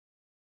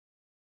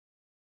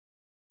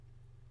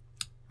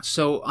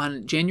So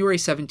on January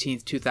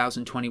 17th,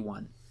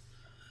 2021,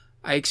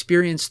 I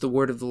experienced the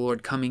word of the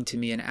Lord coming to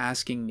me and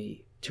asking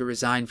me to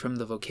resign from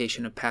the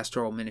vocation of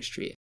pastoral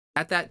ministry.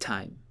 At that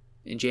time,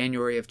 in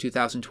January of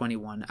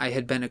 2021, I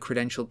had been a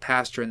credentialed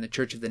pastor in the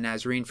Church of the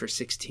Nazarene for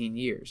 16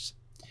 years.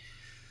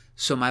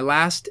 So my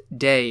last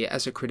day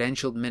as a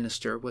credentialed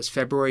minister was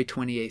February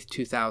 28th,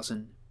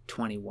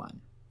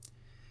 2021.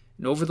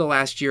 And over the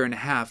last year and a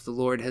half, the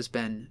Lord has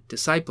been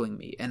discipling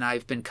me, and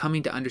I've been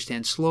coming to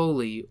understand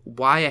slowly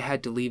why I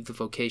had to leave the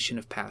vocation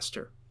of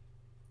pastor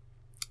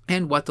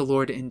and what the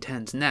Lord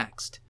intends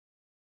next.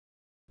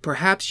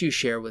 Perhaps you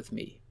share with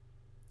me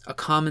a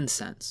common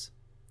sense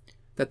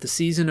that the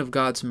season of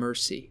God's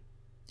mercy,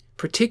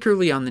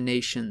 particularly on the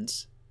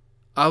nations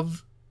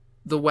of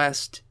the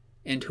West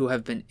and who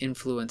have been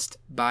influenced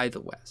by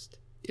the West,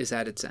 is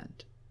at its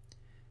end,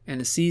 and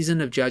a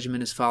season of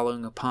judgment is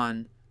following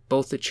upon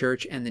both the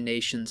church and the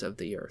nations of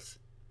the earth.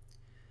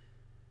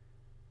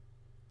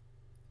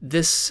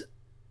 This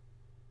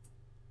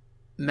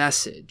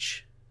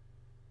message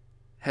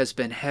has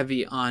been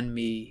heavy on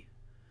me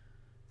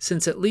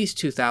since at least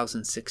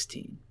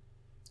 2016,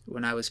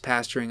 when I was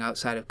pastoring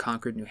outside of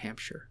Concord, New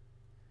Hampshire.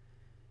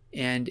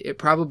 And it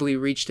probably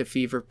reached a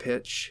fever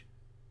pitch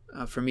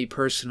for me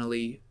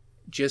personally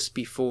just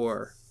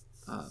before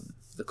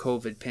the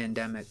COVID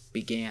pandemic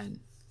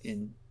began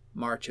in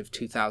March of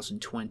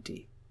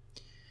 2020.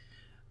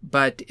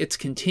 But it's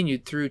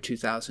continued through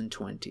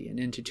 2020 and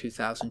into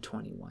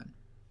 2021.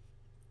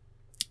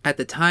 At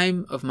the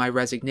time of my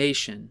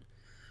resignation,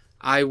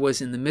 I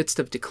was in the midst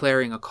of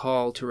declaring a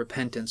call to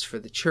repentance for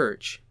the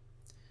church,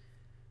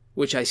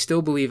 which I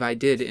still believe I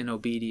did in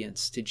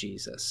obedience to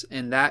Jesus.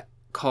 And that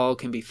call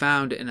can be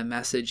found in a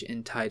message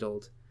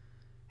entitled,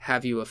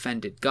 "Have You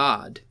Offended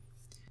God?"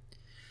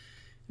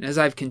 And as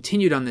I've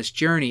continued on this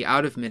journey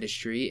out of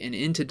ministry and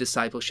into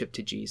discipleship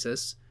to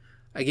Jesus,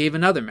 I gave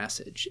another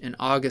message in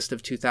August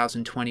of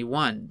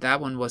 2021. That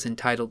one was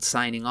entitled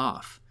 "Signing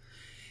Off."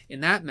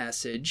 In that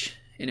message,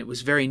 and it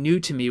was very new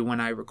to me when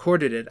I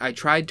recorded it, I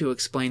tried to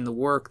explain the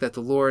work that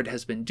the Lord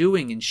has been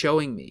doing in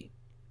showing me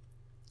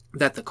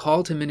that the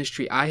call to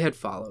ministry I had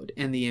followed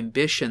and the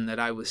ambition that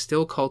I was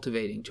still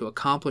cultivating to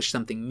accomplish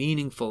something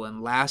meaningful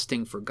and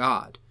lasting for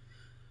God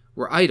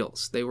were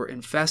idols. They were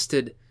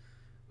infested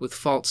with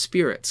false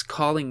spirits,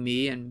 calling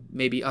me and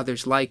maybe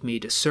others like me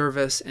to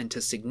service and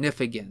to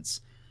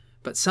significance,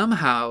 but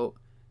somehow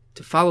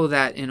to follow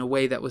that in a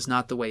way that was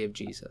not the way of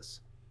Jesus.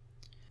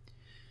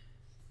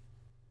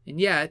 And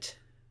yet,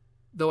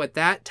 though at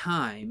that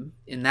time,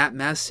 in that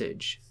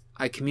message,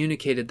 I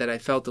communicated that I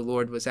felt the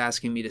Lord was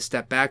asking me to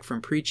step back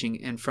from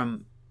preaching and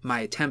from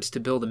my attempts to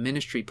build a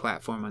ministry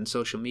platform on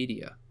social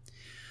media.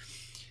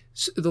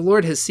 So the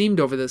Lord has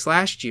seemed over this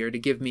last year to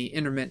give me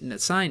intermittent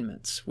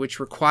assignments, which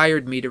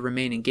required me to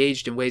remain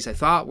engaged in ways I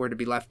thought were to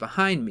be left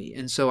behind me.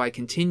 And so I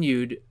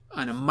continued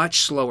on a much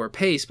slower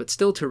pace, but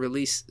still to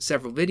release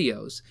several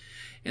videos.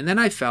 And then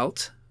I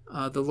felt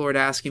the Lord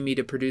asking me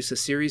to produce a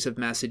series of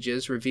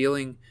messages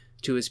revealing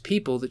to his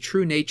people the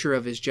true nature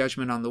of his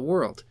judgment on the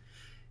world.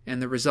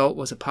 And the result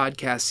was a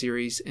podcast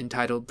series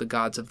entitled The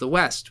Gods of the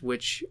West,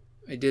 which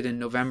I did in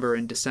November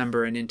and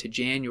December and into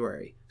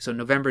January. So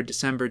November,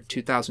 December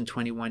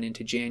 2021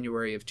 into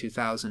January of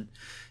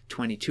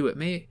 2022. It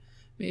may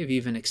have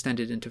even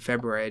extended into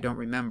February, I don't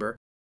remember.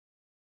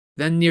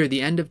 Then near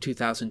the end of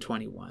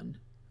 2021,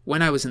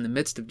 when I was in the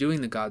midst of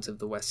doing the Gods of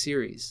the West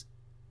series,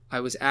 I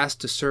was asked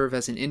to serve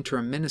as an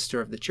interim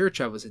minister of the church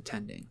I was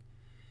attending.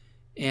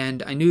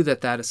 And I knew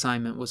that that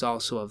assignment was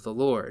also of the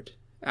Lord,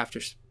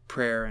 after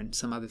prayer and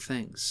some other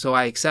things. So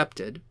I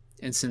accepted,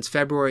 and since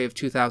February of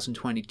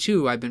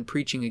 2022, I've been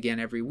preaching again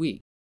every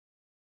week.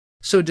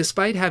 So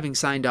despite having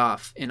signed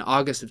off in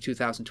August of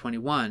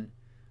 2021,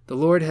 the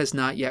Lord has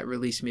not yet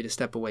released me to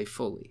step away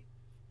fully.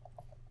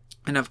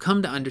 And I've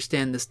come to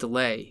understand this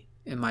delay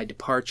in my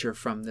departure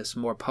from this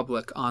more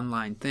public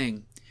online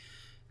thing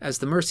as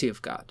the mercy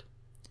of God.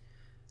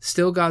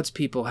 Still, God's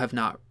people have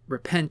not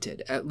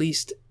repented, at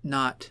least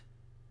not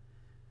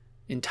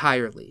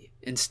entirely,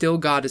 and still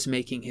God is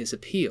making his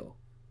appeal.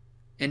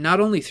 And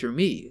not only through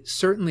me,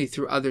 certainly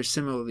through others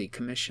similarly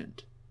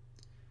commissioned.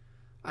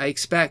 I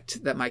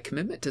expect that my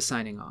commitment to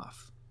signing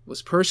off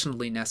was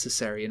personally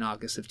necessary in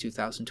August of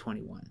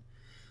 2021,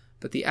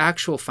 but the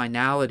actual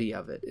finality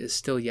of it is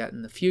still yet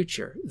in the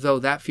future, though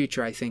that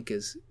future I think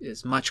is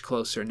much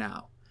closer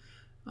now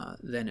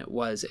than it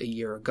was a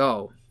year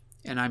ago,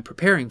 and I'm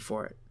preparing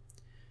for it.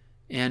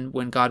 And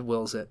when God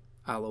wills it,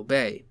 I'll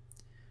obey.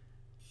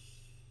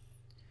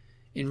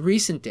 In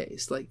recent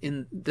days, like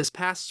in this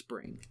past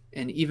spring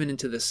and even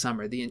into this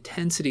summer, the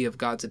intensity of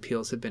God's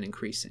appeals have been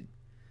increasing.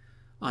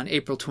 On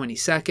April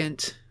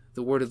 22nd,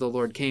 the word of the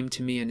Lord came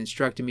to me and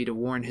instructed me to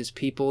warn his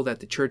people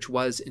that the church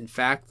was, in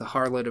fact, the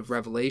harlot of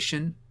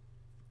Revelation.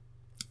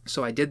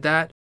 So I did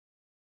that.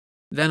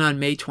 Then on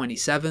May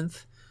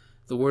 27th,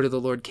 the word of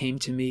the Lord came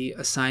to me,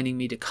 assigning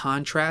me to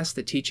contrast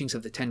the teachings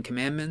of the Ten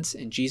Commandments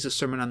and Jesus'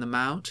 Sermon on the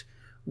Mount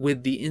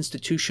with the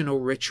institutional,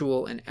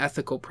 ritual, and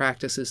ethical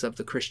practices of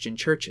the Christian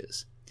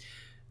churches.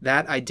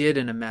 That I did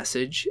in a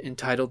message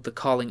entitled The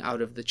Calling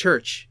Out of the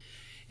Church.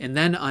 And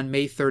then on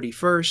May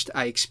 31st,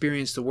 I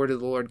experienced the word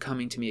of the Lord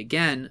coming to me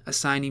again,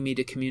 assigning me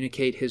to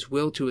communicate his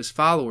will to his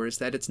followers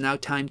that it's now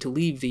time to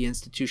leave the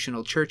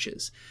institutional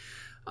churches.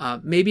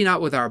 Maybe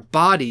not with our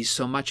bodies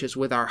so much as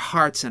with our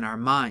hearts and our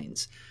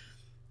minds.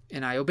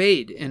 And I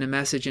obeyed in a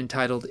message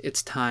entitled,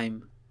 It's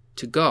Time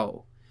to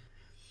Go.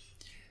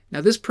 Now,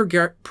 this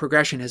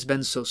progression has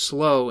been so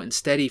slow and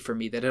steady for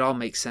me that it all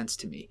makes sense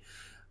to me.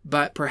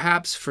 But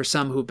perhaps for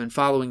some who've been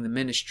following the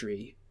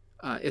ministry,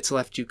 it's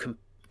left you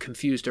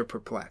confused or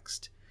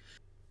perplexed.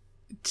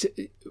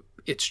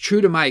 It's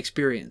true to my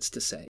experience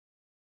to say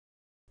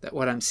that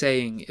what I'm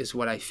saying is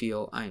what I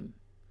feel I'm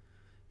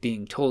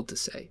being told to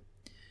say.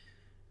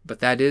 But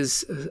that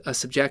is a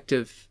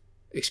subjective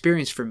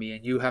experience for me,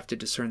 and you have to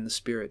discern the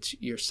spirits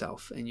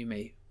yourself, and you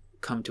may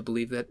come to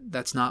believe that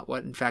that's not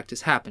what in fact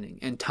is happening,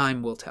 and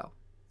time will tell.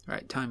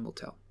 Right? Time will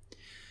tell.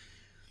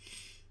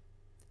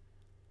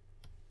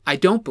 I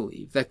don't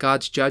believe that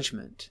God's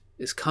judgment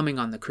is coming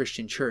on the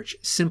Christian church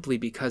simply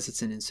because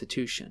it's an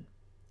institution.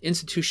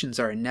 Institutions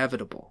are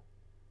inevitable.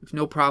 I have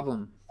no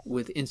problem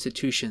with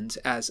institutions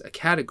as a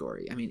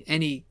category. I mean,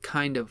 any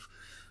kind of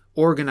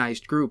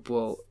organized group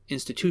will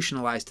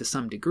institutionalize to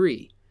some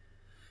degree.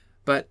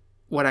 But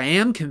what I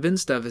am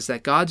convinced of is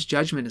that God's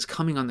judgment is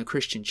coming on the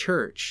Christian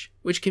church,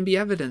 which can be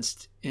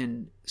evidenced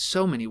in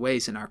so many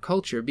ways in our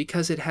culture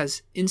because it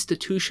has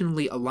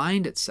institutionally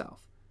aligned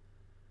itself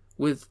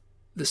with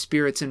the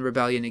spirits in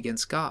rebellion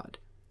against God.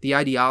 The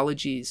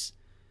ideologies,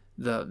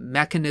 the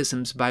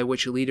mechanisms by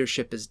which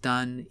leadership is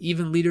done,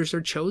 even leaders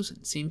are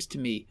chosen, seems to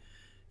me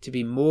to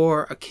be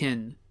more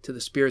akin to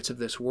the spirits of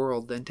this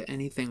world than to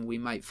anything we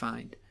might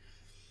find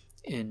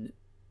in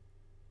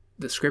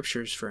the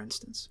scriptures, for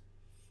instance.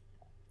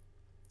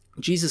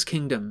 Jesus'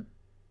 kingdom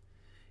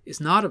is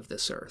not of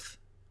this earth.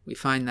 We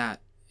find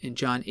that in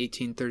John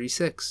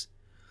 18:36.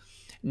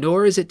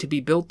 Nor is it to be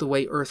built the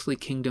way earthly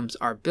kingdoms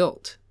are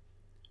built.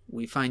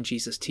 We find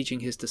Jesus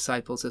teaching his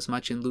disciples as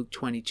much in Luke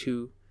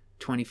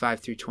 22:25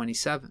 through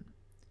 27.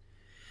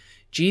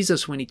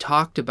 Jesus, when he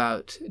talked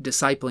about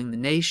discipling the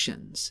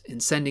nations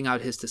and sending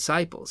out his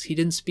disciples, he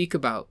didn't speak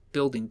about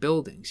building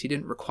buildings. He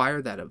didn't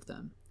require that of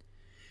them.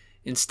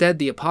 Instead,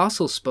 the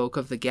apostles spoke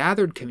of the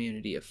gathered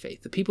community of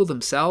faith, the people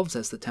themselves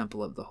as the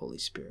temple of the Holy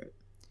Spirit.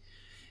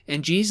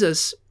 And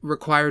Jesus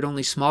required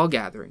only small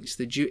gatherings.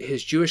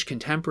 His Jewish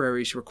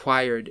contemporaries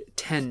required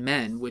 10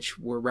 men, which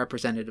were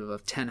representative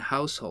of 10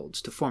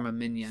 households, to form a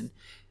minyan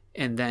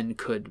and then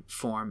could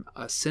form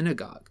a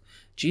synagogue.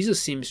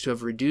 Jesus seems to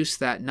have reduced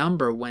that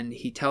number when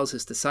he tells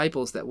his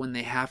disciples that when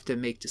they have to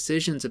make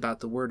decisions about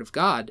the Word of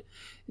God,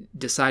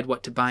 decide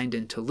what to bind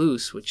and to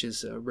loose, which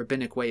is a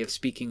rabbinic way of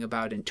speaking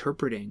about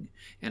interpreting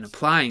and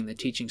applying the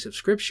teachings of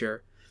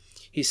Scripture,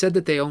 he said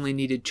that they only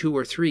needed 2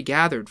 or 3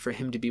 gathered for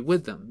him to be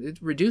with them. It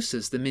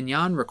reduces the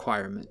minyan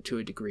requirement to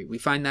a degree. We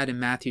find that in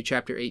Matthew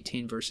chapter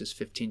 18, verses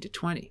 15 to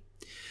 20.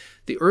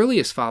 The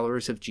earliest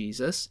followers of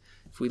Jesus,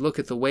 if we look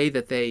at the way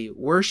that they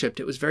worshipped,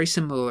 it was very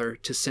similar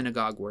to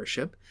synagogue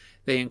worship.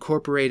 They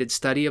incorporated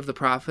study of the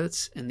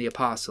prophets and the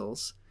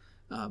apostles,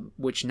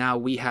 which now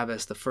we have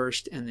as the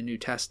First and the New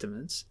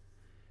Testaments,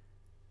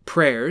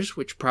 prayers,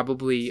 which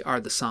probably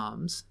are the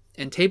Psalms,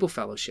 and table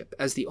fellowship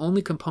as the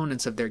only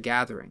components of their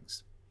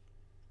gatherings.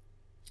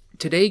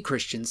 Today,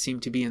 Christians seem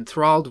to be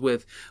enthralled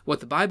with what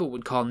the Bible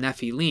would call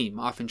Nephilim,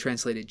 often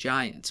translated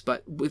giants,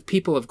 but with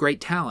people of great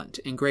talent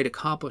and great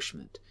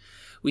accomplishment.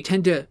 We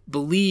tend to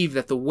believe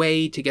that the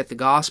way to get the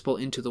gospel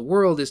into the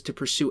world is to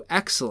pursue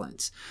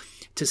excellence,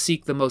 to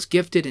seek the most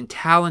gifted and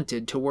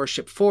talented to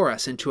worship for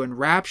us and to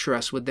enrapture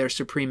us with their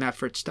supreme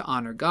efforts to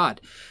honor God.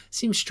 It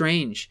seems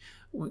strange.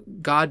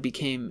 God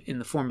became, in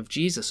the form of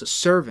Jesus, a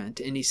servant,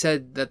 and he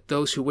said that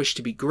those who wish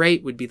to be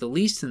great would be the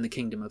least in the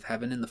kingdom of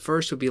heaven, and the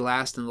first would be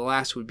last, and the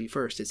last would be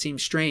first. It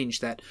seems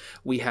strange that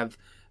we have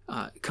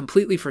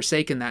completely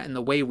forsaken that in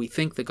the way we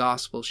think the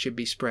gospel should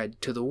be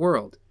spread to the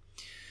world.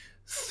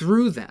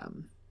 Through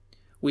them,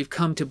 we've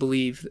come to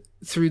believe,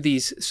 through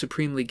these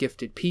supremely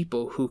gifted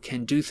people who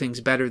can do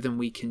things better than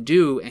we can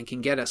do and can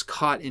get us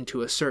caught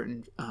into a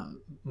certain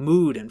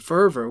mood and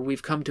fervor,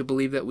 we've come to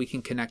believe that we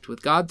can connect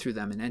with God through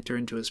them and enter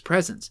into his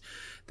presence.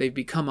 They've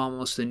become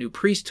almost a new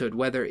priesthood,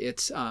 whether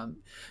it's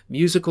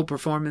musical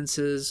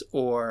performances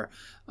or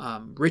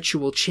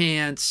ritual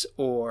chants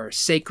or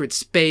sacred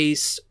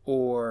space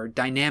or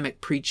dynamic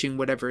preaching,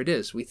 whatever it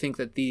is. We think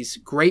that these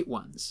great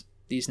ones,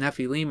 these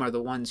Nephilim, are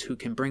the ones who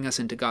can bring us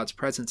into God's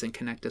presence and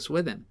connect us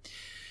with him.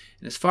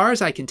 And as far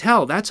as I can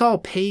tell, that's all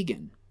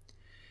pagan.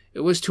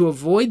 It was to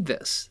avoid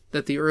this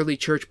that the early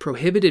church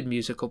prohibited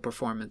musical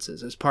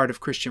performances as part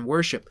of Christian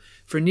worship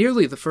for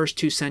nearly the first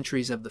 2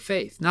 centuries of the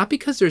faith. Not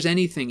because there's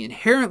anything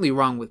inherently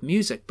wrong with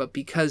music, but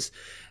because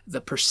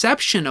the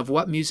perception of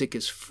what music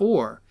is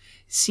for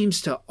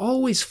seems to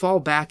always fall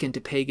back into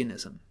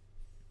paganism.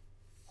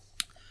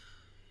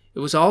 It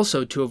was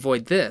also to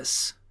avoid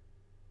this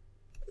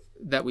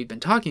that we've been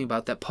talking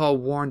about that Paul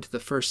warned the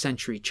first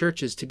century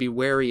churches to be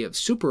wary of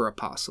super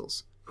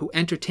apostles who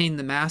entertain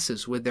the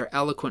masses with their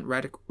eloquent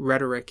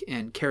rhetoric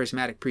and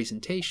charismatic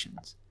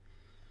presentations.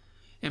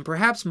 And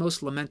perhaps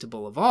most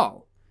lamentable of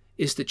all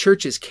is the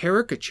church's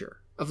caricature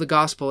of the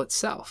gospel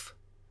itself.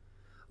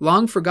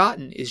 Long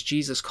forgotten is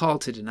Jesus' call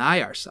to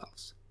deny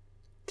ourselves,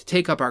 to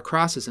take up our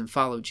crosses and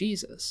follow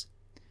Jesus.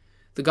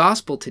 The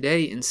gospel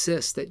today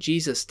insists that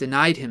Jesus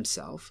denied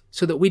himself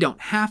so that we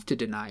don't have to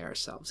deny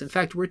ourselves. In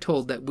fact, we're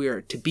told that we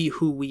are to be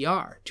who we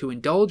are, to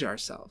indulge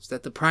ourselves,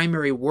 that the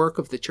primary work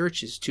of the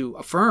church is to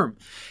affirm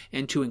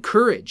and to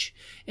encourage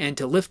and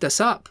to lift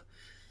us up.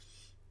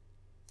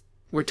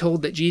 We're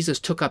told that Jesus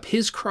took up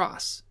his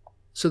cross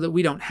so that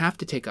we don't have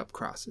to take up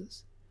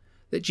crosses,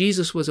 that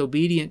Jesus was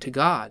obedient to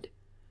God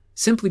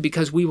simply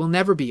because we will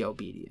never be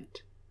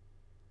obedient.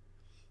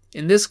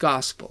 In this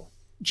gospel,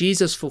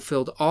 Jesus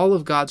fulfilled all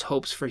of God's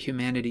hopes for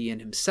humanity in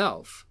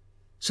himself,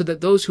 so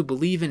that those who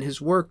believe in his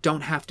work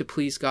don't have to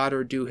please God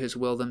or do his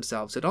will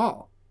themselves at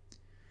all.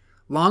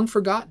 Long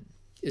forgotten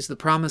is the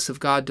promise of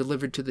God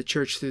delivered to the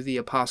church through the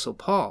Apostle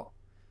Paul,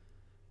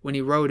 when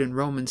he wrote in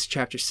Romans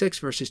chapter 6,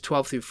 verses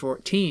 12 through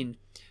 14,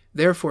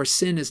 "Therefore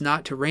sin is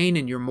not to reign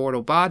in your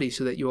mortal body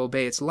so that you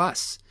obey its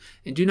lusts.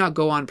 And do not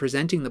go on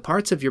presenting the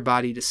parts of your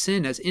body to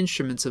sin as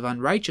instruments of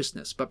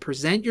unrighteousness, but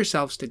present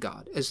yourselves to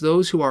God as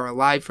those who are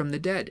alive from the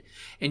dead,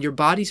 and your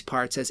body's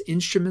parts as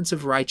instruments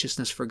of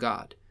righteousness for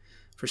God.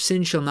 For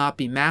sin shall not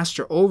be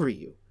master over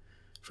you,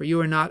 for you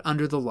are not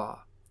under the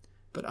law,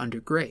 but under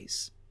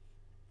grace."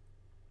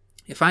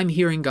 If I'm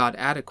hearing God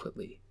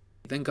adequately,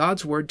 then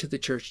God's word to the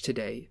church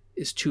today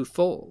is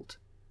twofold.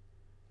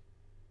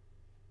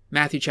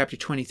 Matthew chapter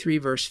 23,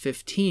 verse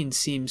 15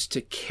 seems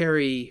to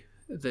carry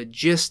the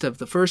gist of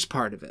the first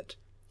part of it.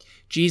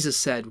 Jesus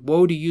said,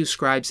 "Woe to you,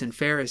 scribes and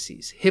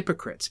Pharisees,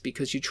 hypocrites,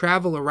 because you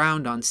travel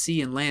around on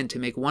sea and land to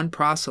make one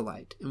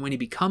proselyte, and when he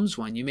becomes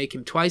one, you make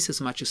him twice as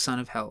much a son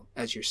of hell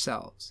as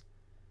yourselves."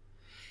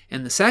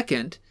 And the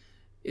second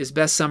is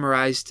best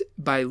summarized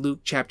by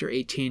Luke chapter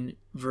 18,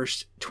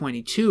 verse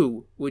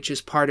 22, which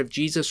is part of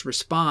Jesus'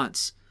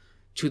 response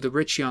to the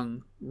rich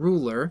young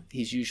ruler,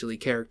 he's usually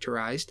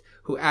characterized,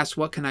 who asks,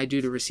 "What can I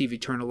do to receive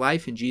eternal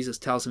life?" And Jesus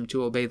tells him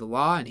to obey the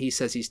law, and he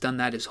says he's done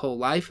that his whole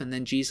life. And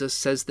then Jesus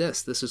says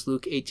this is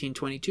Luke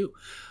 18:22,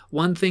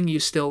 "One thing you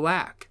still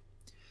lack.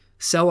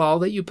 Sell all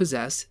that you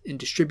possess and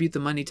distribute the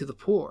money to the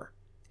poor,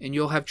 and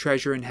you'll have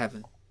treasure in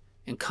heaven.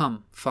 And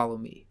come, follow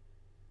me."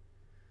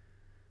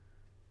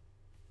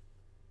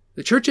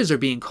 The churches are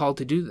being called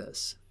to do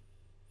this,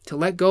 to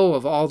let go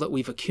of all that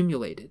we've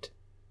accumulated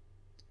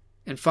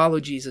and follow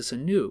Jesus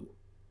anew.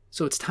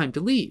 So it's time to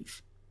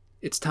leave.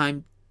 It's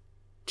time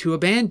to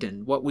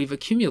abandon what we've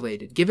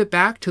accumulated, give it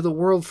back to the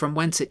world from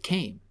whence it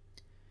came.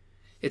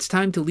 It's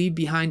time to leave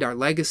behind our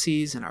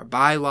legacies and our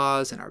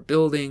bylaws and our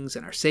buildings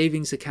and our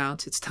savings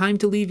accounts. It's time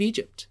to leave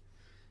Egypt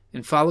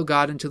and follow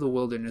God into the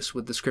wilderness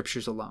with the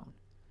scriptures alone.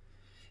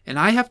 And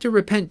I have to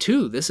repent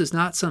too. This is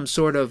not some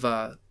sort of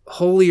a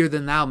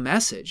holier-than-thou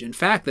message. In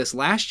fact, this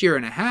last year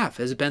and a half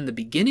has been the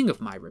beginning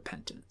of my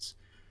repentance.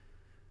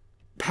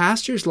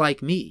 Pastors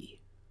like me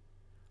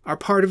are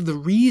part of the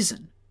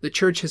reason the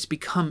church has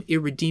become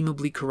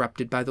irredeemably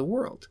corrupted by the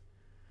world.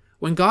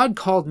 When God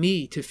called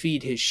me to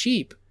feed his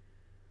sheep,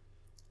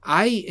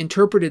 I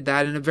interpreted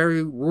that in a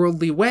very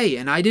worldly way,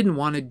 and I didn't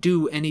want to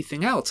do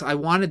anything else. I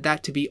wanted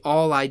that to be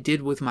all I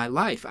did with my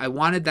life. I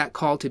wanted that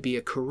call to be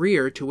a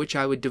career to which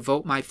I would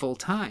devote my full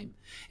time.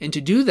 And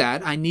to do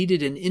that, I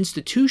needed an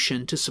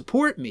institution to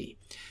support me,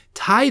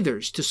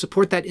 tithers to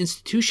support that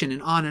institution,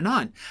 and on and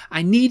on.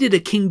 I needed a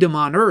kingdom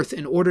on earth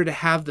in order to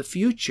have the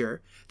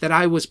future that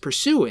I was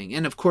pursuing,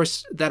 and of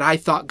course that I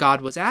thought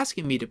God was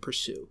asking me to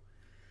pursue.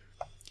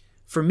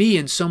 For me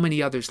and so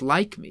many others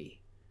like me,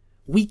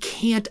 we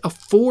can't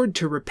afford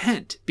to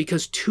repent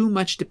because too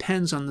much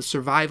depends on the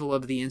survival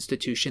of the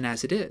institution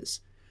as it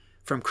is.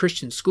 From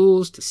Christian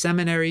schools to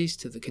seminaries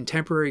to the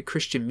contemporary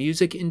Christian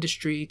music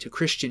industry to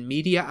Christian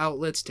media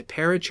outlets to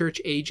parachurch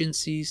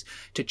agencies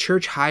to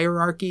church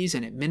hierarchies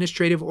and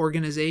administrative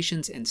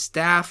organizations and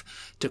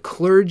staff to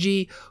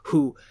clergy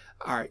who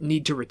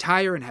need to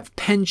retire and have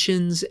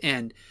pensions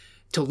and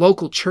to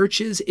local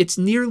churches, it's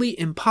nearly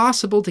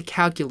impossible to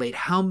calculate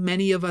how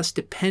many of us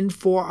depend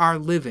for our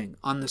living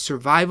on the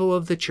survival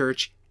of the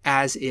church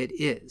as it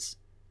is.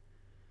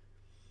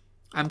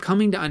 I'm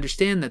coming to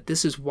understand that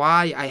this is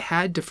why I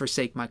had to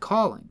forsake my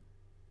calling,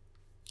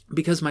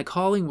 because my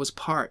calling was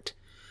part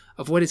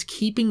of what is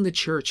keeping the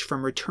church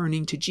from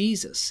returning to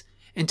Jesus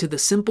and to the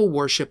simple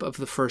worship of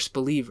the first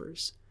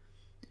believers.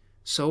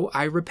 So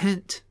I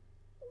repent.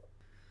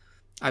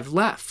 I've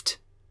left.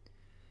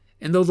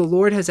 And though the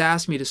Lord has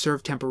asked me to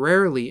serve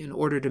temporarily in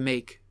order to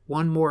make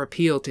one more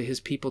appeal to his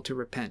people to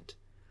repent,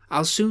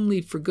 I'll soon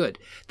leave for good.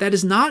 That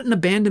is not an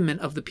abandonment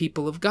of the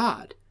people of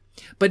God,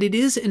 but it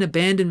is an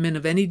abandonment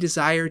of any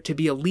desire to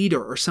be a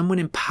leader or someone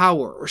in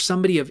power or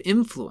somebody of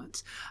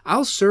influence.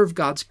 I'll serve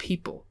God's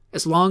people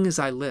as long as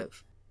I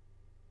live.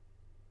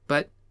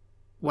 But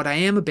what I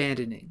am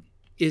abandoning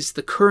is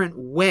the current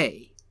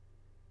way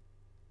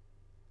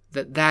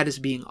that is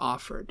being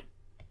offered.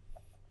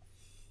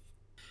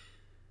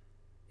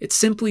 It's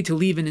simply to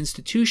leave an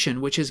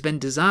institution which has been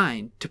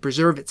designed to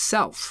preserve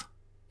itself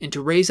and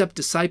to raise up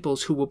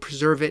disciples who will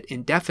preserve it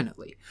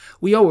indefinitely.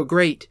 We owe a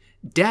great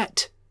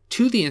debt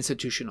to the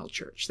institutional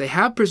church. They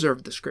have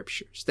preserved the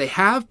scriptures. They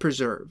have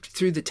preserved,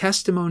 through the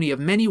testimony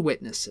of many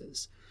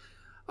witnesses,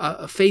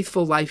 a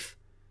faithful life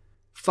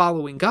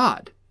following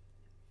God.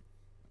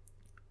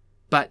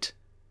 But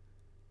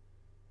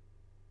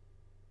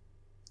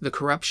the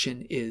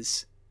corruption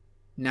is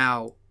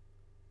now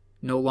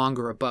no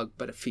longer a bug,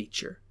 but a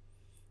feature.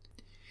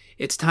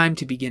 It's time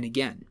to begin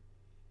again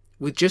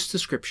with just the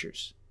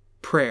scriptures,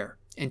 prayer,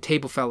 and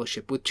table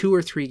fellowship with 2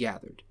 or 3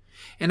 gathered.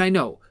 And I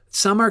know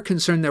some are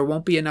concerned there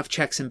won't be enough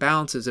checks and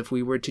balances if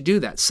we were to do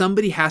that.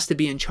 Somebody has to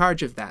be in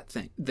charge of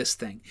this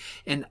thing.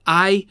 And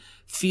I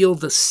feel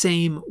the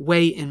same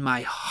way in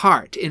my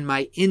heart, in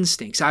my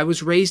instincts. I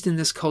was raised in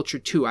this culture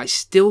too. I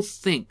still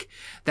think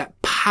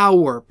that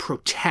power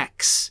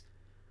protects.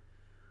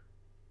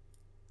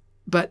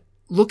 But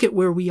look at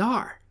where we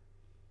are.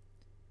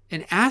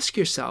 And ask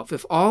yourself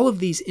if all of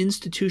these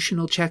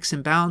institutional checks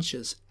and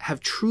balances have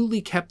truly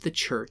kept the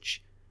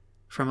church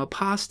from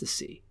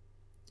apostasy.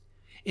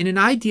 In an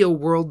ideal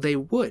world, they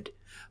would.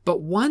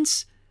 But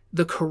once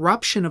the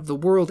corruption of the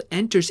world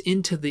enters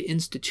into the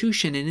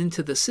institution and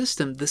into the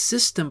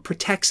system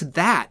protects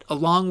that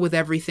along with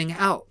everything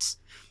else.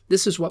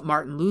 This is what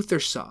Martin Luther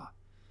saw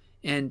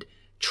and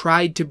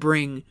tried to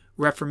bring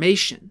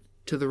Reformation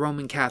to the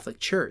Roman Catholic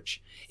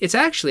Church. It's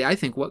actually, I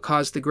think, what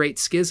caused the great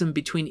schism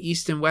between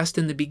East and West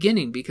in the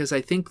beginning, because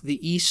I think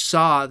the East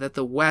saw that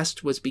the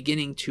West was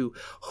beginning to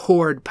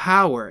hoard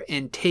power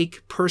and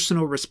take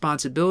personal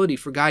responsibility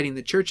for guiding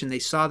the church, and they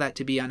saw that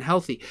to be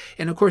unhealthy.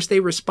 And of course, they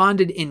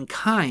responded in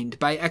kind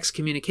by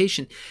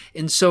excommunication.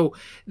 And so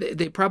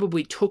they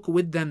probably took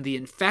with them the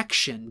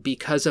infection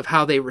because of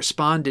how they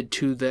responded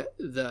to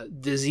the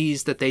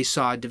disease that they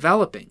saw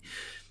developing.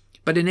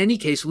 But in any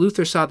case,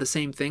 Luther saw the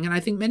same thing, and I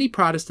think many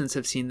Protestants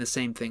have seen the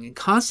same thing and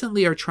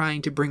constantly are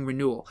trying to bring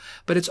renewal.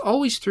 But it's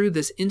always through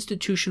this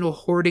institutional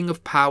hoarding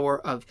of power,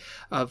 of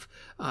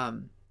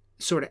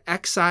sort of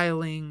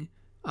exiling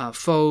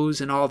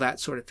foes and all that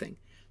sort of thing.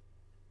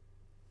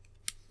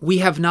 We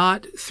have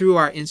not, through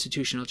our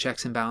institutional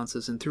checks and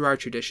balances and through our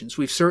traditions,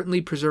 we've certainly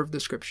preserved the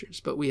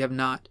scriptures, but we have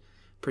not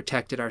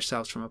protected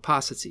ourselves from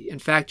apostasy. In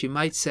fact, you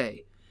might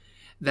say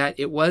that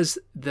it was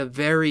the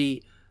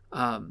very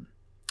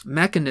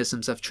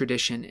mechanisms of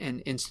tradition and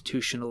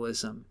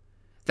institutionalism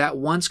that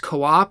once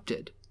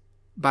co-opted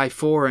by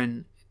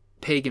foreign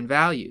pagan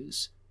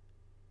values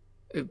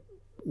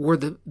were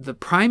the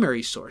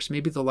primary source,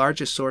 maybe the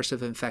largest source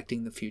of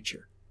infecting the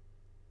future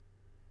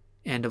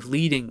and of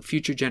leading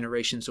future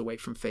generations away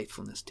from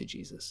faithfulness to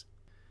Jesus.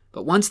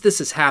 But once this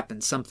has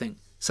happened,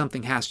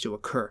 something has to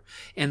occur.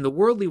 And the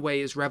worldly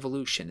way is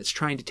revolution. It's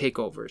trying to take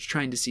over. It's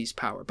trying to seize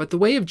power. But the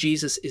way of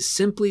Jesus is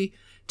simply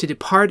to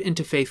depart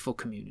into faithful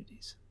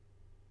communities.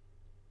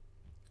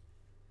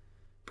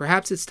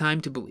 Perhaps it's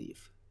time to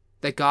believe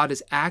that God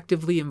is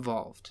actively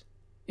involved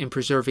in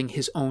preserving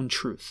his own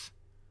truth.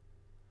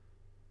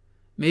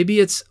 Maybe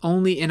it's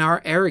only in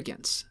our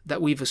arrogance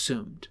that we've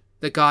assumed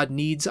that God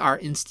needs our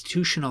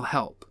institutional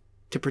help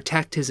to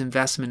protect his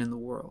investment in the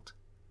world.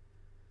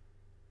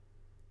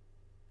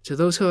 To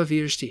those who have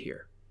ears to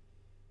hear,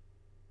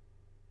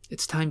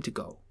 it's time to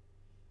go.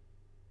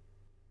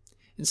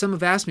 And some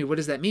have asked me, what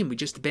does that mean? We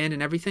just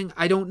abandon everything?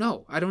 I don't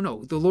know.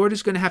 The Lord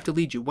is going to have to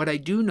lead you. What I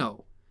do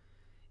know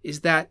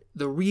is that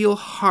the real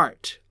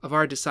heart of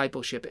our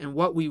discipleship and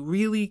what we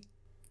really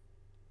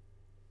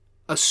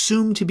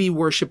assume to be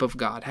worship of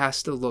God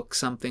has to look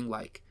something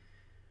like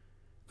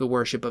the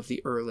worship of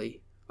the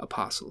early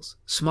apostles.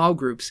 Small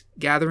groups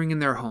gathering in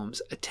their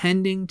homes,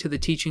 attending to the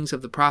teachings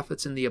of the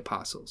prophets and the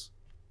apostles.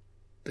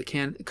 The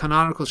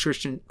canonical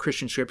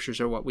Christian scriptures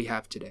are what we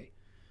have today.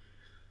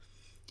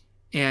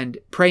 And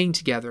praying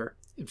together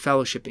and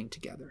fellowshipping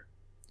together.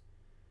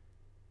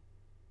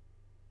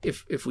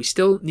 If we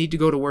still need to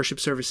go to worship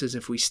services,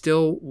 if we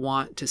still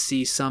want to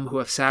see some who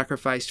have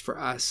sacrificed for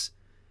us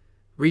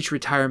reach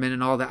retirement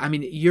and all that, I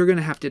mean, you're going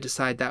to have to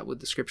decide that with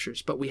the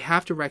scriptures. But we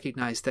have to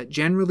recognize that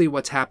generally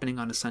what's happening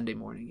on a Sunday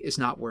morning is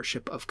not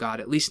worship of God,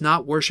 at least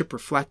not worship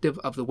reflective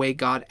of the way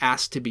God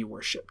asked to be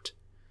worshiped.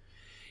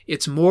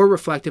 It's more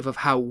reflective of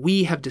how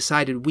we have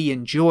decided we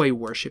enjoy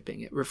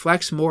worshiping. It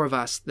reflects more of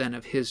us than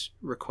of his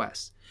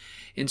requests.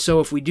 And so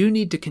if we do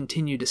need to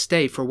continue to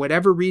stay, for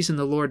whatever reason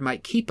the Lord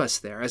might keep us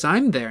there, as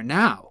I'm there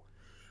now,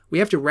 we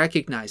have to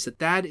recognize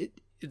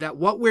that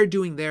what we're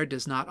doing there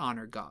does not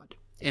honor God.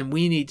 And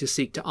we need to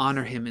seek to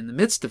honor him in the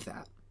midst of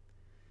that.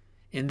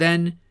 And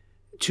then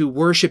to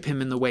worship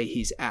him in the way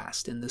he's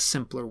asked, in the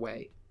simpler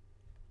way.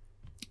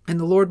 And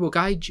the Lord will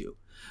guide you.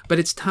 But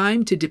it's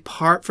time to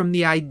depart from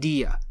the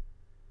idea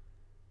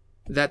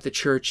that the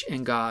church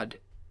and God,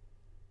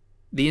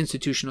 the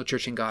institutional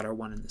church and God, are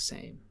one and the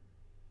same.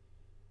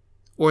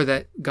 Or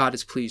that God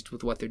is pleased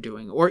with what they're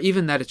doing, or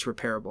even that it's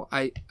repairable.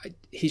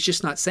 He's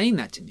just not saying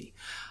that to me.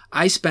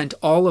 I spent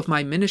all of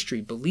my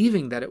ministry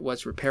believing that it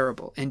was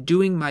repairable and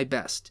doing my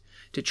best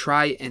to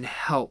try and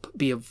help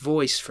be a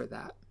voice for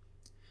that.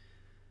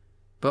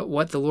 But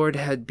what the Lord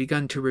had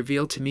begun to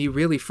reveal to me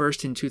really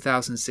first in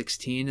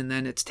 2016, and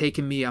then it's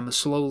taken me, I'm a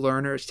slow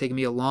learner, it's taken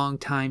me a long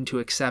time to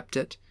accept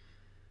it,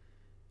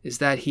 is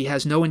that he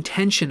has no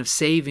intention of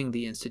saving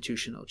the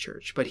institutional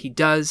church, but he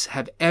does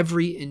have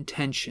every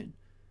intention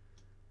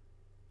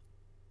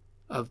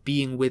of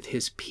being with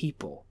his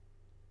people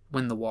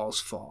when the walls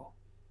fall.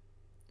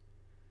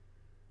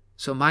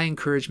 So my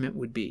encouragement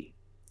would be,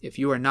 if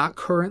you are not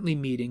currently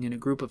meeting in a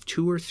group of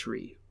 2 or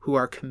 3 who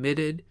are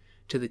committed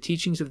to the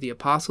teachings of the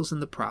apostles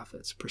and the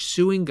prophets,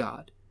 pursuing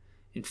God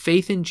in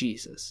faith in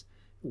Jesus,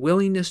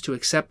 willingness to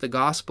accept the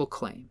gospel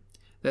claim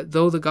that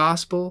though the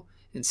gospel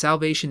and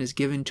salvation is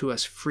given to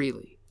us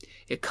freely,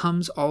 it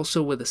comes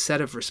also with a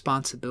set of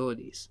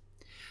responsibilities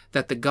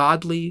that the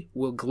godly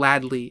will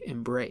gladly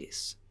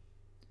embrace.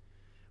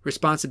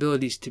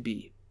 Responsibilities to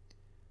be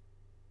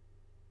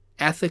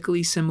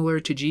ethically similar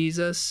to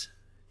Jesus,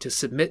 to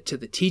submit to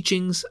the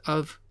teachings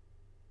of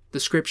the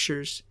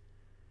Scriptures,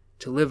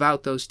 to live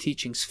out those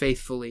teachings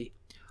faithfully,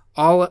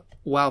 all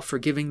while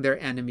forgiving their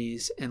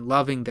enemies and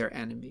loving their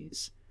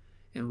enemies,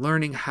 and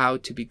learning how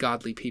to be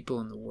godly people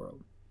in the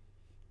world.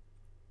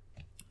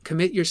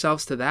 Commit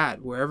yourselves to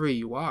that wherever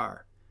you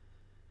are,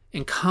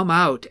 and come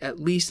out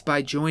at least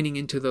by joining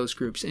into those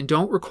groups. And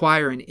don't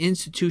require an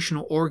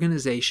institutional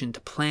organization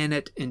to plan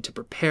it and to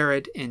prepare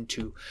it and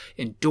to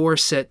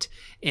endorse it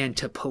and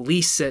to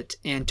police it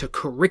and to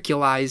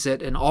curriculize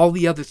it and all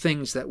the other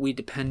things that we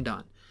depend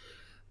on.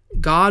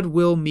 God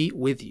will meet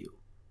with you.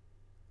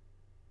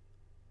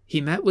 He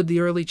met with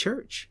the early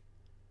church,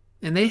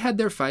 and they had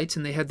their fights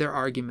and they had their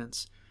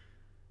arguments,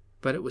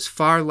 but it was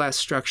far less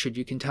structured.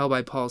 You can tell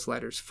by Paul's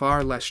letters,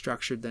 far less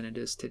structured than it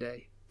is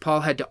today.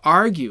 Paul had to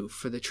argue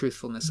for the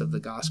truthfulness of the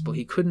gospel.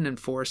 He couldn't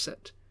enforce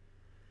it.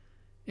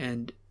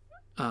 And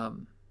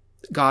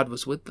God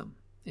was with them,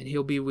 and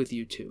he'll be with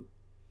you too.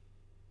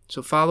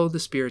 So follow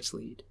the Spirit's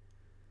lead.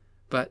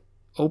 But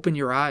open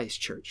your eyes,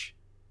 church.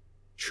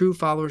 True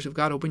followers of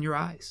God, open your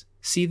eyes.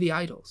 See the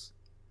idols.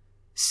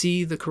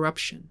 See the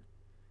corruption.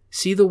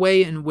 See the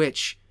way in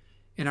which,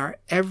 in our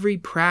every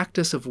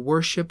practice of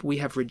worship, we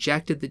have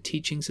rejected the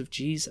teachings of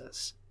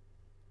Jesus.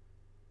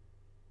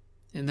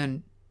 And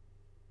then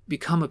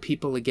become a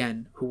people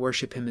again who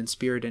worship him in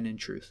spirit and in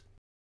truth.